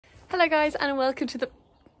Hello guys and welcome to the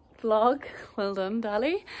vlog. Well done,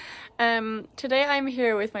 Dali. Today I'm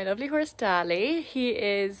here with my lovely horse Dali. He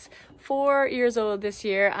is 4 years old this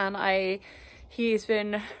year and he's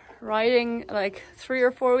been riding like 3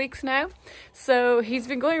 or 4 weeks now, so he's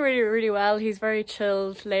been going really well. He's very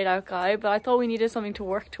chilled, laid out guy, but I thought we needed something to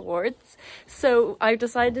work towards, so I've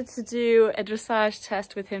decided to do a dressage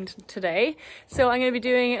test with him today. So I'm going to be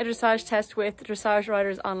doing a dressage test with dressage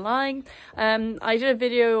riders online. I did a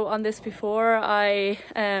video on this before. I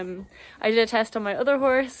did a test on my other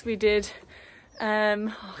horse. We did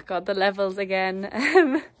oh god, the levels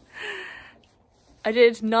again. I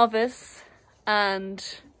did novice and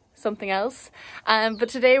something else, but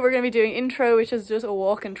today we're going to be doing intro, which is just a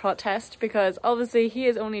walk and trot test, because obviously he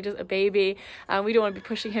is only just a baby and we don't want to be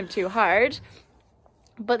pushing him too hard,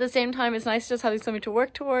 but at the same time it's nice just having something to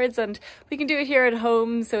work towards, and we can do it here at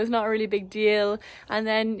home, so it's not a really big deal. And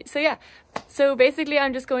then so basically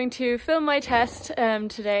I'm just going to film my test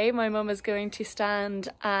today. My mum is going to stand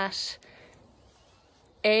at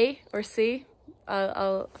A or C.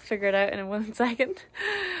 I'll figure it out in 1 second.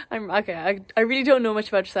 I really don't know much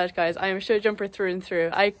about dressage, guys. I am a show jumper through and through.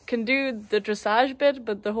 I can do the dressage bit,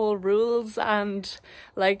 but the whole rules and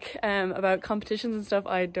like about competitions and stuff,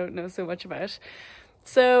 I don't know so much about.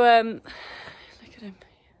 So look at him.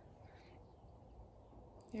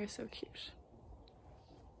 You're so cute.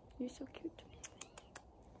 You're so cute.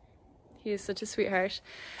 He is such a sweetheart.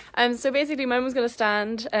 So basically my mum's going to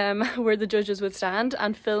stand where the judges would stand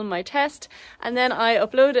and film my test, and then I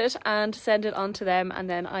upload it and send it on to them, and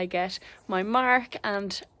then I get my mark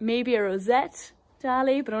and maybe a rosette,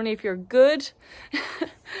 Dali, but only if you're good.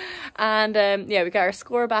 And yeah, we got our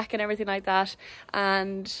score back and everything like that,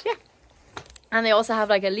 and yeah. And they also have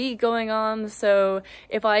like a league going on, so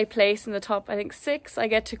if I place in the top, I think 6, I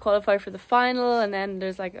get to qualify for the final, and then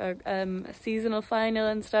there's like a seasonal final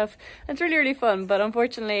and stuff. And it's really fun, but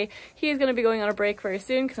unfortunately he is going to be going on a break very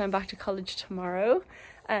soon because I'm back to college tomorrow,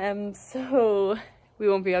 so we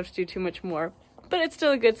won't be able to do too much more, but it's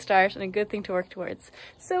still a good start and a good thing to work towards.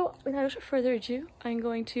 So without further ado, I'm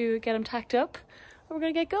going to get him tacked up and we're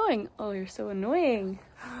going to get going. Oh, you're so annoying.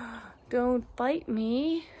 Don't bite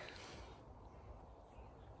me.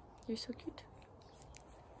 You're so cute.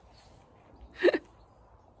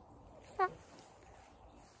 Stop.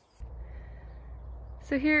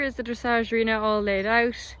 So here is the dressage arena all laid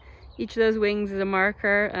out. Each of those wings is a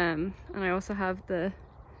marker, and I also have the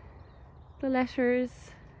letters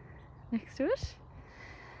next to it.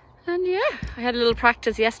 And yeah, I had a little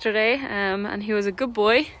practice yesterday, and he was a good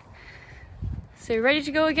boy. So you ready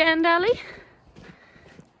to go again, Dali?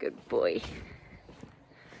 Good boy.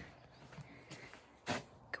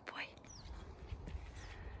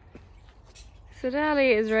 So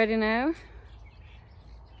Dali is ready now.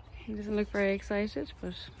 He doesn't look very excited,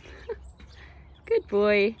 but good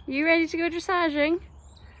boy. You ready to go dressaging?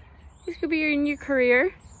 This could be your new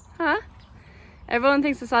career, huh? Everyone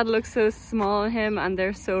thinks the saddle looks so small on him, and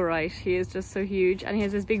they're so right. He is just so huge, and he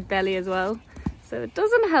has this big belly as well, so it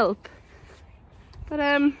doesn't help. But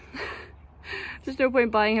there's no point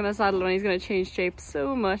buying him a saddle when he's going to change shape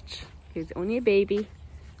so much. He's only a baby.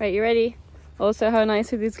 Right, you ready? Also, how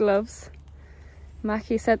nice are these gloves?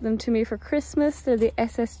 Mackie sent them to me for Christmas. They're the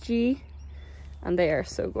SSG and they are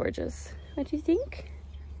so gorgeous. What do you think?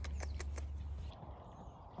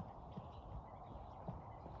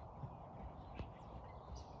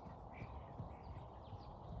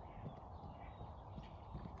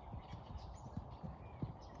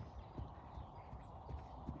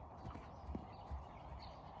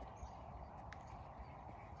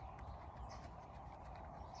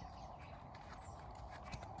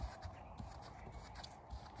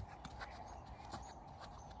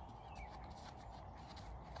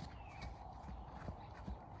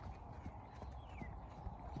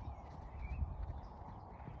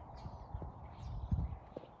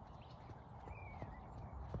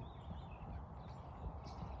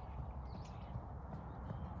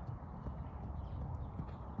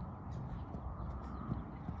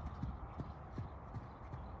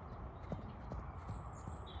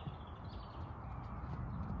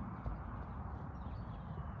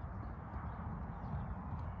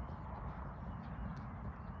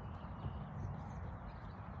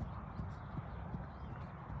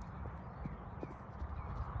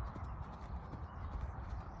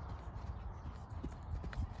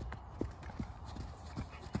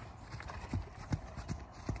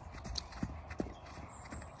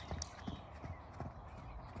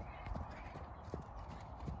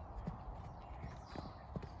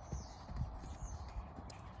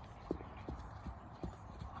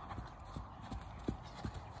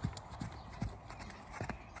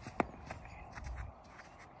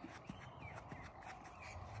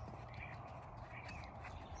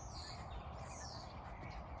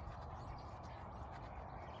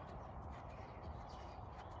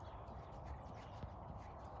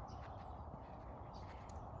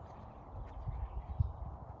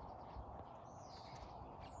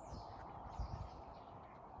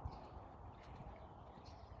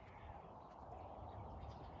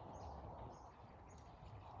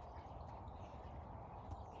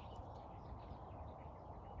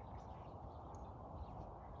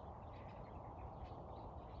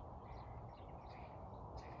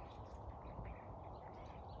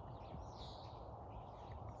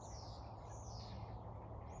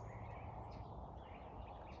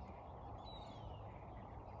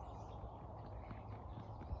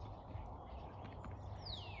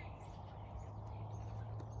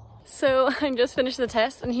 So I just finished the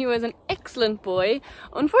test and he was an excellent boy.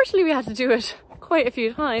 Unfortunately, we had to do it quite a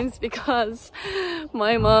few times because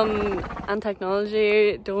my mum and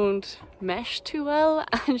technology don't mesh too well,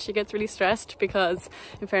 and she gets really stressed because,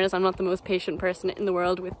 in fairness, I'm not the most patient person in the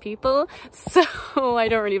world with people, so I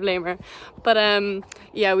don't really blame her. But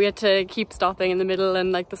yeah, we had to keep stopping in the middle,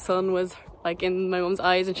 and like the sun was like in my mum's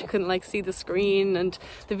eyes and she couldn't like see the screen, and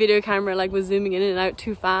the video camera like was zooming in and out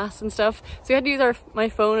too fast and stuff, so we had to use my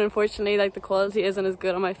phone. Unfortunately, like the quality isn't as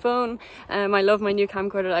good on my phone. I love my new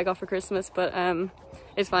camcorder that I got for Christmas, but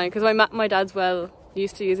it's fine because my dad's well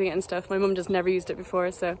used to using it and stuff. My mum just never used it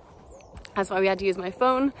before, so that's why we had to use my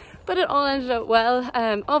phone. But it all ended up well.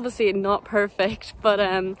 Obviously not perfect, but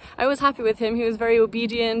I was happy with him. He was very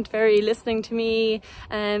obedient, very listening to me,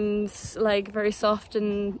 and like very soft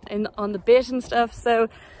and on the bit and stuff. So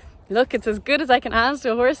look, it's as good as I can ask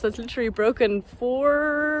to a horse that's literally broken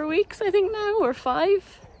 4 weeks, I think now, or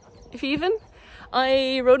 5, if even.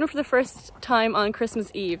 I rode him for the first time on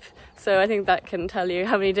Christmas Eve, so I think that can tell you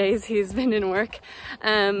how many days he's been in work.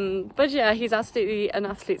 But yeah, he's absolutely an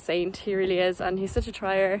absolute saint, he really is, and he's such a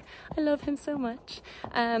trier. I love him so much.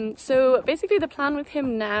 So basically the plan with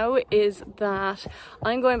him now is that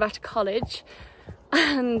I'm going back to college,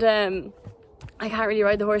 and I can't really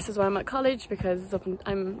ride the horses while I'm at college because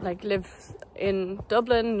I'm like live in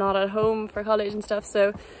Dublin, not at home for college and stuff.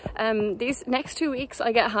 So these next 2 weeks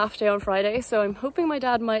I get a half day on Friday, so I'm hoping my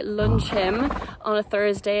dad might lunch him on a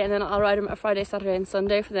Thursday, and then I'll ride him a Friday, Saturday and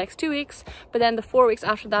Sunday for the next 2 weeks. But then the 4 weeks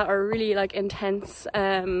after that are really like intense.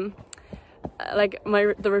 Like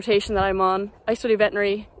the rotation that I'm on, I study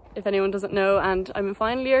veterinary, if anyone doesn't know, and I'm in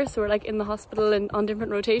final year, so we're like in the hospital and on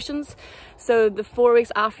different rotations. So the 4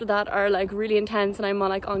 weeks after that are like really intense, and I'm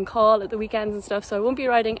on call at the weekends and stuff, so I won't be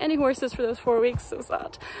riding any horses for those 4 weeks. So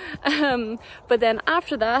sad. But then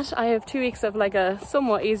after that I have 2 weeks of like a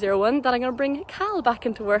somewhat easier one that I'm gonna bring Khal back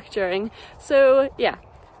into work during. So yeah,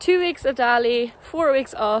 2 weeks of Dali, 4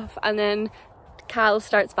 weeks off, and then Khal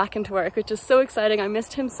starts back into work, which is so exciting. I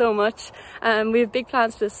missed him so much. We have big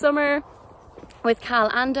plans for this summer with Khal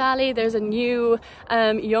and Dali. There's a new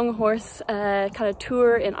young horse kind of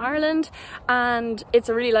tour in Ireland, and it's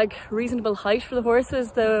a really like reasonable height for the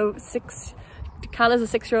horses. Khal is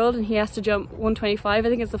a 6-year-old and he has to jump 125, I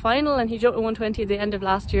think it's the final, and he jumped 120 at the end of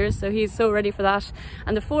last year, so he's so ready for that.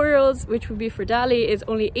 And the 4-year-olds, which would be for Dali, is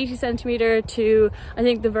only 80 centimeter to, I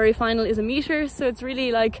think the very final is a meter, so it's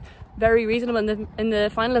really like very reasonable. In the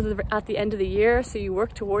final is at the end of the year, so you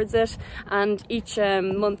work towards it, and each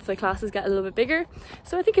month the classes get a little bit bigger.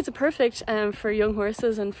 So I think it's a perfect for young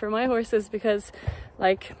horses and for my horses, because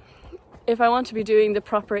like if I want to be doing the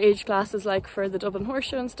proper age classes like for the Dublin Horse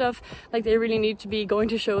Show and stuff, like they really need to be going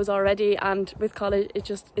to shows already, and with college it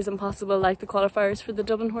just isn't possible. Like the qualifiers for the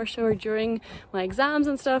Dublin Horse Show are during my exams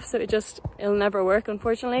and stuff, so it'll never work,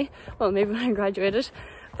 unfortunately. Well, maybe when I graduated.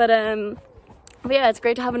 But yeah, it's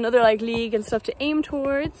great to have another like league and stuff to aim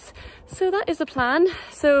towards. So that is the plan.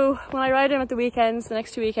 So when I ride him at the weekends, the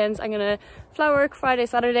next 2 weekends, I'm gonna flower work Friday,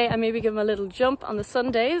 Saturday, and maybe give him a little jump on the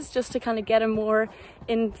Sundays, just to kind of get him more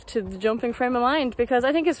into the jumping frame of mind, because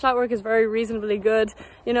I think his flat work is very reasonably good.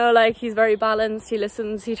 You know, like he's very balanced, he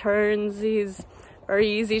listens, he turns, he's very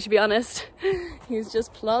easy, to be honest. He's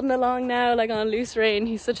just plodding along now like on loose rein.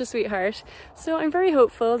 He's such a sweetheart. So I'm very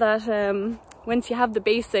hopeful that once you have the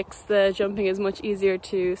basics, the jumping is much easier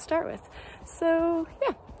to start with. So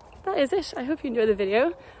yeah, that is it. I hope you enjoyed the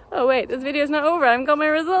video. Oh wait, this video is not over. I haven't got my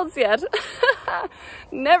results yet.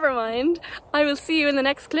 Never mind. I will see you in the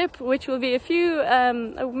next clip, which will be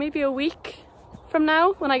maybe a week from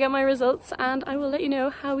now when I get my results, and I will let you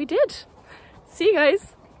know how we did. See you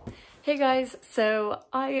guys. Hey guys, so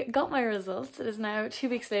I got my results. It is now 2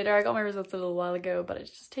 weeks later. I got my results a little while ago, but it's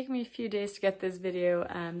just taken me a few days to get this video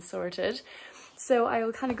sorted. So I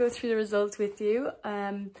will kind of go through the results with you.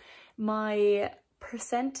 My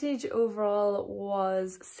percentage overall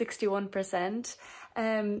was 61%.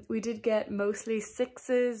 We did get mostly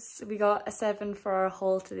 6s. We got a 7 for our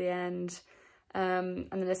haul to the end, and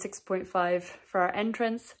then a 6.5 for our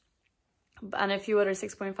entrance, and a few other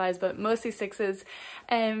 6.5s, but mostly 6s.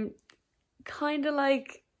 Kind of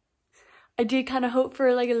like, I did kind of hope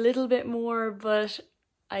for like a little bit more, but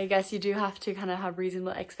I guess you do have to kind of have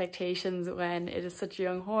reasonable expectations when it is such a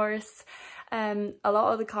young horse. A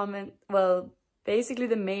lot of the basically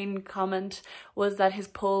the main comment was that his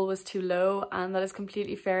pull was too low, and that is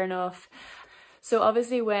completely fair enough. So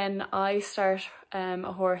obviously when I start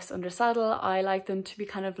a horse under saddle, I like them to be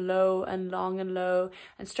kind of low and long and low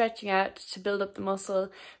and stretching out to build up the muscle,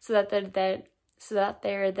 so that so that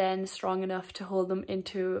they're then strong enough to hold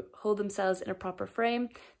themselves in a proper frame.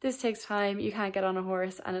 This takes time. You can't get on a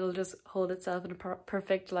horse and it'll just hold itself in a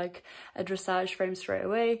perfect, like a dressage frame straight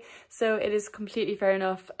away. So it is completely fair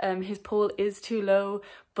enough. His pole is too low,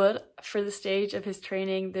 but for the stage of his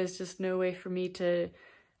training, there's just no way for me to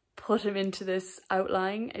put him into this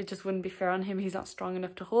outlying. It just wouldn't be fair on him. He's not strong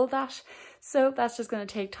enough to hold that. So that's just going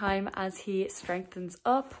to take time as he strengthens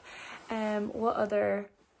up. What other...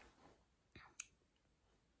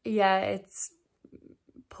 Yeah, it's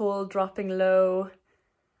pole dropping low.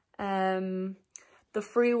 The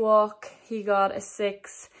free walk, he got a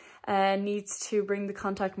 6. Needs to bring the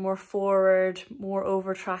contact more forward, more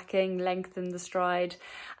over tracking, lengthen the stride.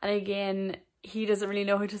 And again, he doesn't really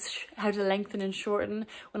know how to lengthen and shorten.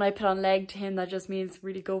 When I put on leg to him, that just means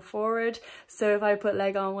really go forward. So if I put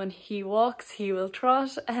leg on when he walks, he will trot.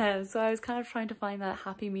 So I was kind of trying to find that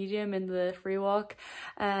happy medium in the free walk,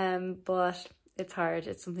 but it's hard.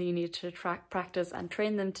 It's something you need to practice and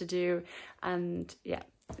train them to do, and yeah,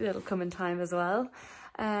 it'll come in time as well.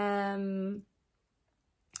 And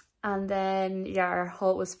then yeah, our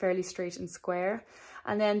halt was fairly straight and square.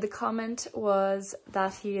 And then the comment was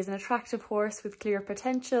that he is an attractive horse with clear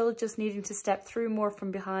potential, just needing to step through more from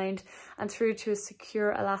behind and through to a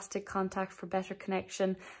secure elastic contact for better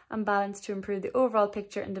connection and balance to improve the overall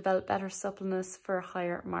picture and develop better suppleness for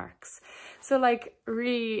higher marks. So like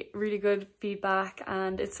really, really good feedback,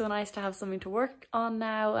 and it's so nice to have something to work on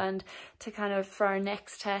now, and to kind of, for our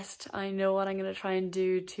next test, I know what I'm going to try and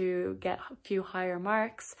do to get a few higher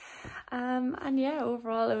marks. And yeah,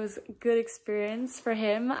 overall it was a good experience for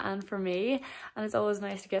him and for me, and it's always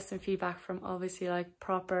nice to get some feedback from obviously like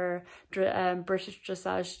proper British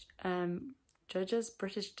dressage judges,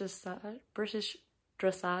 British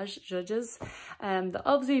dressage judges that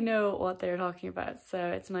obviously know what they're talking about, so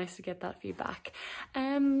it's nice to get that feedback.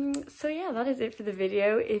 So yeah, that is it for the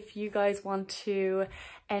video. If you guys want to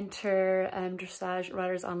enter Dressage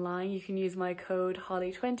Riders online, you can use my code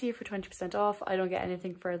Holly20 for 20% off. I don't get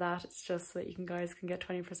anything for that, it's just that you guys can get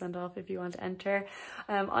 20% off if you want to enter.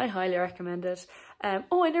 I highly recommend it.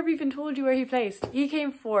 Oh, I never even told you where he placed. He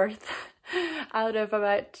came 4th out of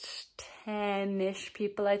about 10-ish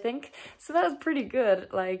people, I think, so that was pretty good.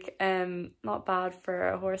 Like not bad for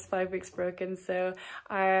a horse 5 weeks broken. So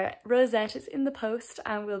our rosette is in the post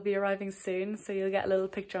and will be arriving soon, so you'll get a little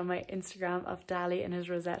picture on my Instagram of Dali and his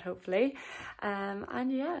rosette, hopefully.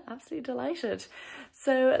 And yeah, absolutely delighted.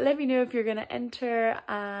 So let me know if you're going to enter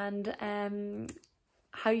and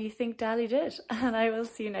how you think Dali did, and I will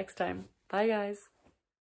see you next time. Bye guys.